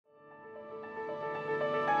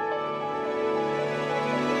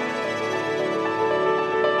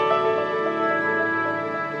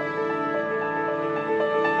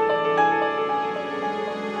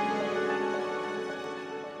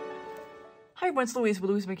Hi everyone, it's Louise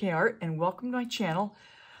with louisemckayart, and welcome to my channel.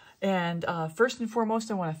 And first and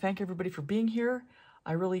foremost, I want to thank everybody for being here.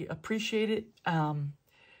 I really appreciate it.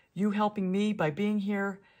 You helping me by being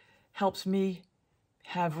here helps me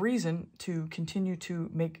have reason to continue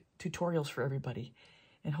to make tutorials for everybody.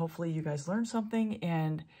 And hopefully you guys learn something,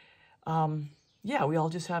 and yeah, we all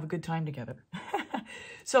just have a good time together.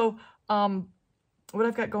 So what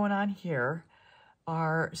I've got going on here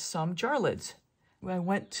are some jar lids. I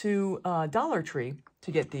went to Dollar Tree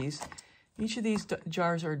to get these. Each of these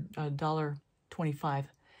jars are $1.25.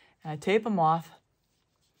 And I tape them off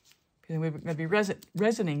because I'm going to be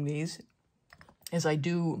resining these as I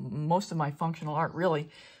do most of my functional art,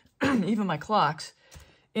 really, even my clocks.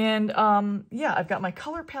 And yeah, I've got my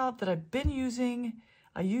color palette that I've been using.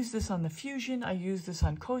 I use this on the Fusion. I use this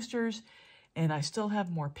on coasters. And I still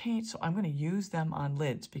have more paint, so I'm going to use them on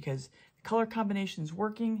lids because the color combination is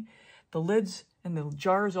working. The lids and the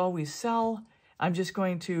jars always sell. I'm just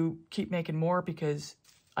going to keep making more because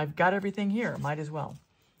I've got everything here. Might as well.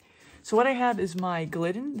 So what I have is my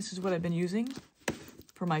Glidden. This is what I've been using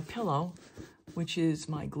for my pillow, which is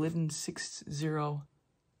my Glidden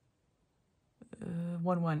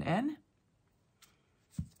 6011N.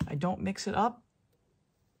 I don't mix it up.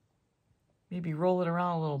 Maybe roll it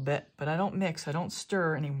around a little bit, but I don't mix. I don't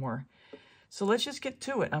stir anymore. So let's just get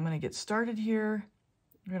to it. I'm going to get started here.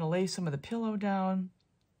 I'm going to lay some of the pillow down.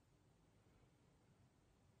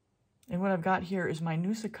 And what I've got here is my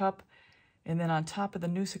Noosa cup. And then on top of the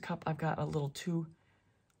Noosa cup, I've got a little 2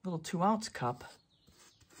 ounce cup.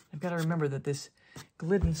 I've got to remember that this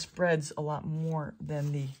Glidden spreads a lot more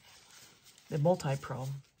than the Multi-Pro.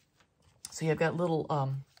 So I've got a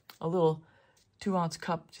little 2 ounce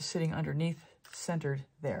cup just sitting underneath, centered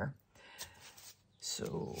there.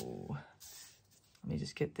 So let me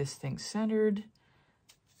just get this thing centered.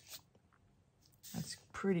 That's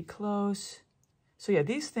pretty close. So yeah,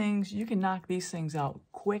 these things, you can knock these things out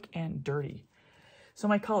quick and dirty. So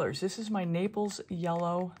my colors, this is my Naples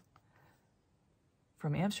yellow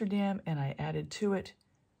from Amsterdam, and I added to it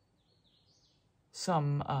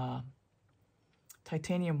some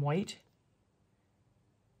titanium white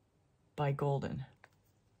by Glidden.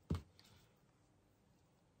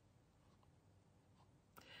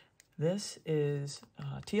 This is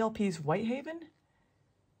TLP's Whitehaven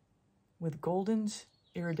with Glidden's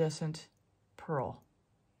iridescent pearl.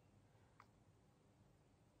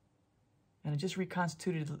 And I just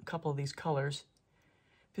reconstituted a couple of these colors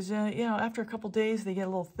because, you know, after a couple days they get a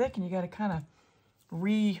little thick and you got to kind of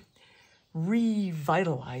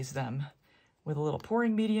revitalize them with a little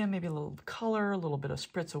pouring medium, maybe a little color, a little bit of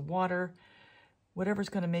spritz of water, whatever's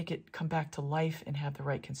going to make it come back to life and have the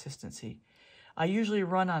right consistency. I usually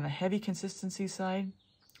run on a heavy consistency side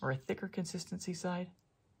or a thicker consistency side.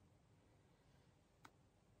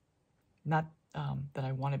 Not that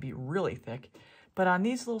I want to be really thick, but on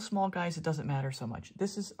these little small guys, it doesn't matter so much.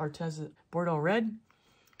 This is Arteza Bordeaux Red.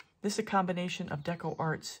 This is a combination of Deco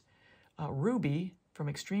Art's Ruby from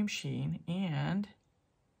Extreme Sheen and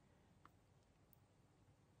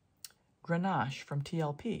Grenache from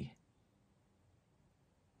TLP.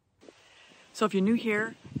 So if you're new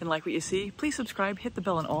here and like what you see, please subscribe, hit the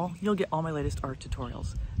bell and all. You'll get all my latest art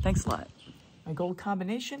tutorials. Thanks a lot. My gold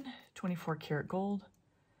combination, 24 karat gold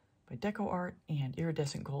by Deco Art and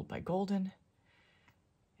iridescent gold by Glidden.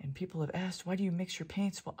 And people have asked, why do you mix your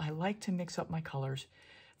paints? Well, I like to mix up my colors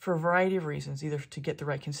for a variety of reasons, either to get the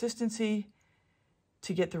right consistency,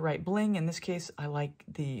 to get the right bling. In this case, I like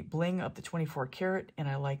the bling of the 24 karat, and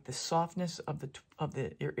I like the softness of the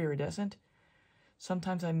iridescent.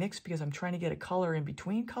 Sometimes I mix because I'm trying to get a color in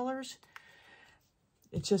between colors.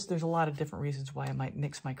 It's just, there's a lot of different reasons why I might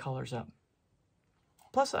mix my colors up.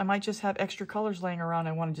 Plus, I might just have extra colors laying around.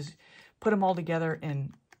 I want to just put them all together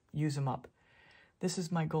and use them up. This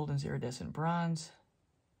is my Glidden's iridescent bronze.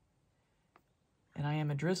 And I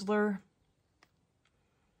am a drizzler.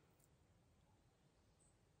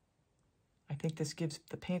 I think this gives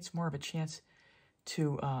the paints more of a chance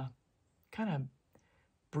to kind of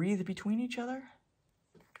breathe between each other.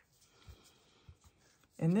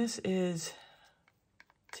 And this is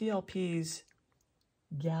TLP's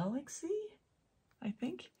Galaxy, I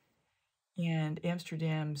think, and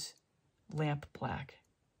Amsterdam's Lamp Black.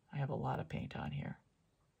 I have a lot of paint on here.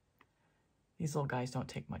 These little guys don't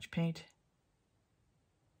take much paint.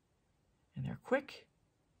 And they're quick,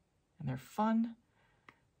 and they're fun.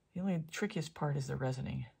 The only trickiest part is the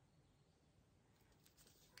resining.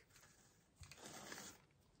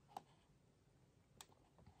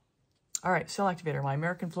 All right, cell activator, my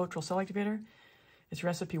American Floetrol cell activator. It's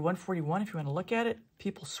recipe 141 if you want to look at it.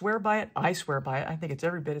 People swear by it. I swear by it. I think it's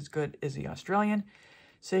every bit as good as the Australian.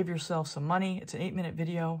 Save yourself some money. It's an 8-minute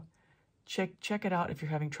video. Check it out if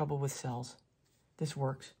you're having trouble with cells. This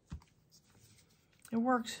works. It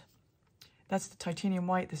works. That's the titanium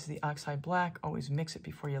white. This is the oxide black. Always mix it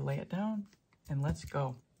before you lay it down. And let's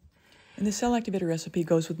go. And the cell activator recipe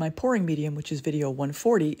goes with my pouring medium, which is video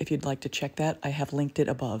 140. If you'd like to check that, I have linked it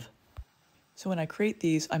above. So when I create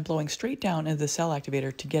these, I'm blowing straight down into the cell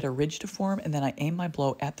activator to get a ridge to form, and then I aim my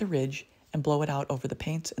blow at the ridge and blow it out over the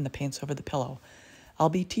paints and the paints over the pillow. I'll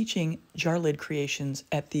be teaching jar lid creations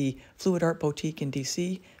at the Fluidart Boutique in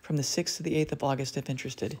DC from the 6th to the 8th of August if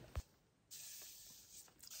interested.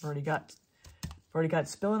 Already got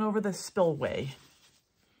spilling over the spillway.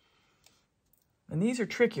 And these are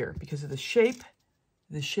trickier because of the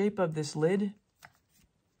shape of this lid.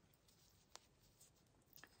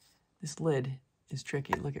 This lid is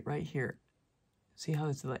tricky. Look at right here. See how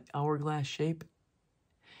it's like hourglass shape?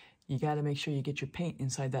 You got to make sure you get your paint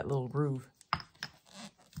inside that little groove.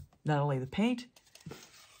 Not only the paint,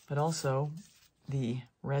 but also the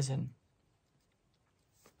resin.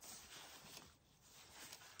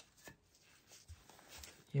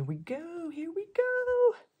 Here we go, here we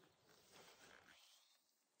go.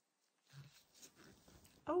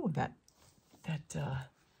 Oh, that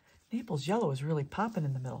Naples yellow is really popping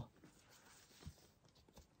in the middle.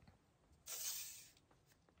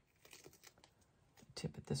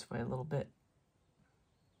 Tip it this way a little bit.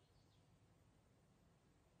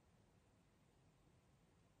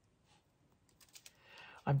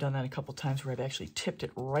 I've done that a couple times where I've actually tipped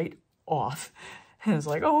it right off. And it's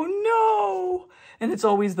like, oh no! And it's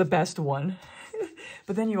always the best one.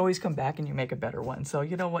 But then you always come back and you make a better one. So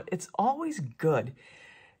you know what? It's always good.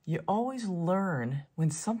 You always learn when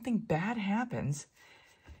something bad happens.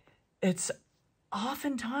 It's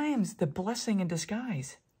oftentimes the blessing in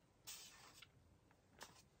disguise.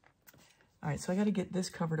 All right, so I got to get this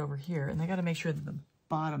covered over here, and I got to make sure that the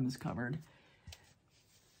bottom is covered.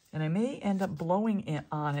 And I may end up blowing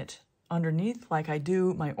on it underneath like I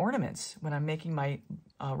do my ornaments when I'm making my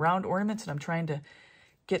round ornaments and I'm trying to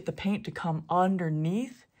get the paint to come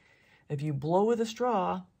underneath. If you blow with a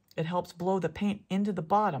straw, it helps blow the paint into the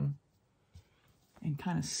bottom and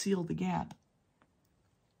kind of seal the gap.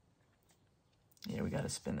 Yeah, we got to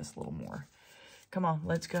spin this a little more. Come on,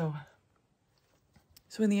 let's go.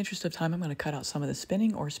 So in the interest of time, I'm going to cut out some of the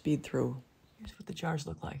spinning or speed through. Here's what the jars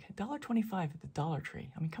look like. $1.25 at the Dollar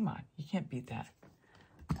Tree. I mean, come on. You can't beat that.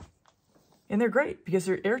 And they're great because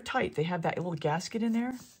they're airtight. They have that little gasket in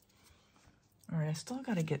there. All right, I still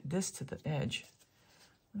got to get this to the edge.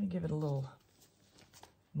 Let me give it a little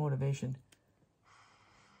motivation.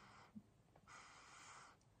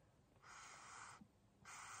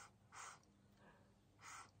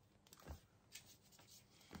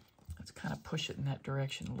 Let's kind of push it in that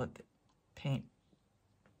direction and let the paint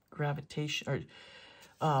not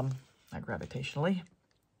gravitationally,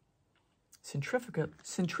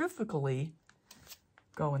 centrifugally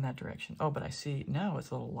go in that direction. Oh, but I see now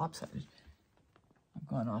it's a little lopsided. I've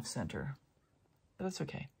gone off center, but that's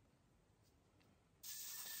okay.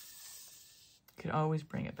 You could always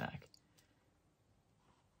bring it back.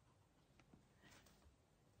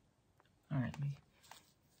 All right,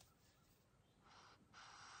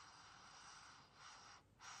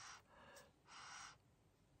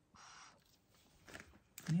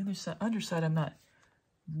 on the other side, underside, I'm not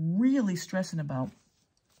really stressing about.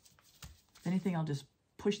 If anything, I'll just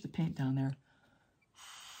push the paint down there.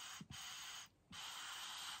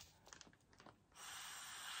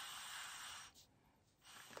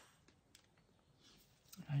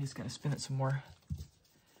 I just got to spin it some more.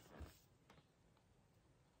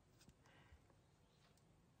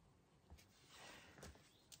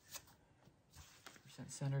 %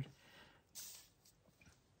 centered.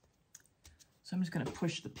 So I'm just going to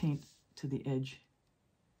push the paint to the edge.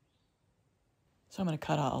 So I'm going to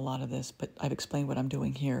cut out a lot of this, but I've explained what I'm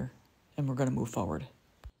doing here, and we're going to move forward.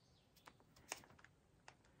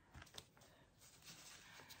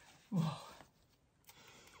 Whoa.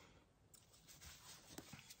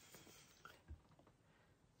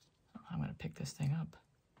 I'm going to pick this thing up.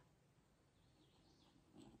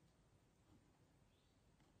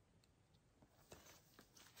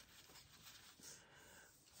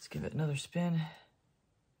 Let's give it another spin.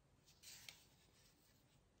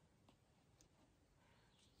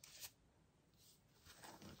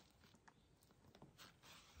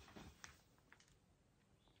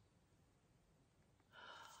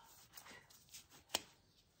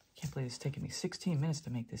 Can't believe it's taken me 16 minutes to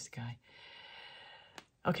make this guy.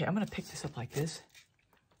 Okay, I'm going to pick this up like this.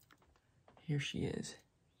 Here she is.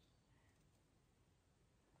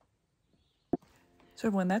 So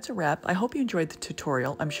everyone, that's a wrap. I hope you enjoyed the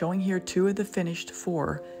tutorial. I'm showing here 2 of the finished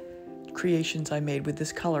 4 creations I made with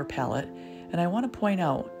this color palette. And I want to point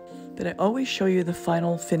out that I always show you the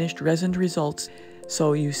final finished resined results,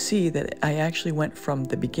 so you see that I actually went from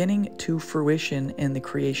the beginning to fruition in the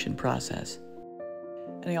creation process.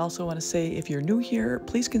 And I also want to say, if you're new here,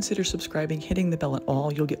 please consider subscribing, hitting the bell and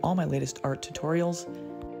all. You'll get all my latest art tutorials.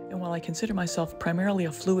 And while I consider myself primarily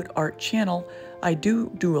a fluid art channel, I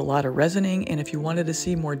do a lot of resining, and if you wanted to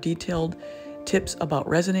see more detailed tips about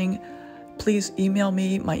resining, please email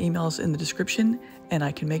me. My email is in the description, and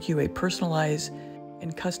I can make you a personalized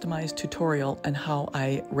and customized tutorial on how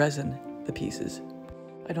I resin the pieces.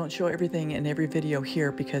 I don't show everything in every video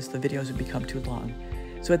here because the videos would become too long.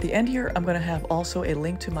 So at the end here, I'm going to have also a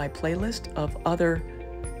link to my playlist of other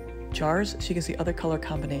jars so you can see other color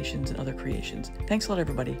combinations and other creations. Thanks a lot,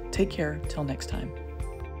 everybody. Take care. Till next time.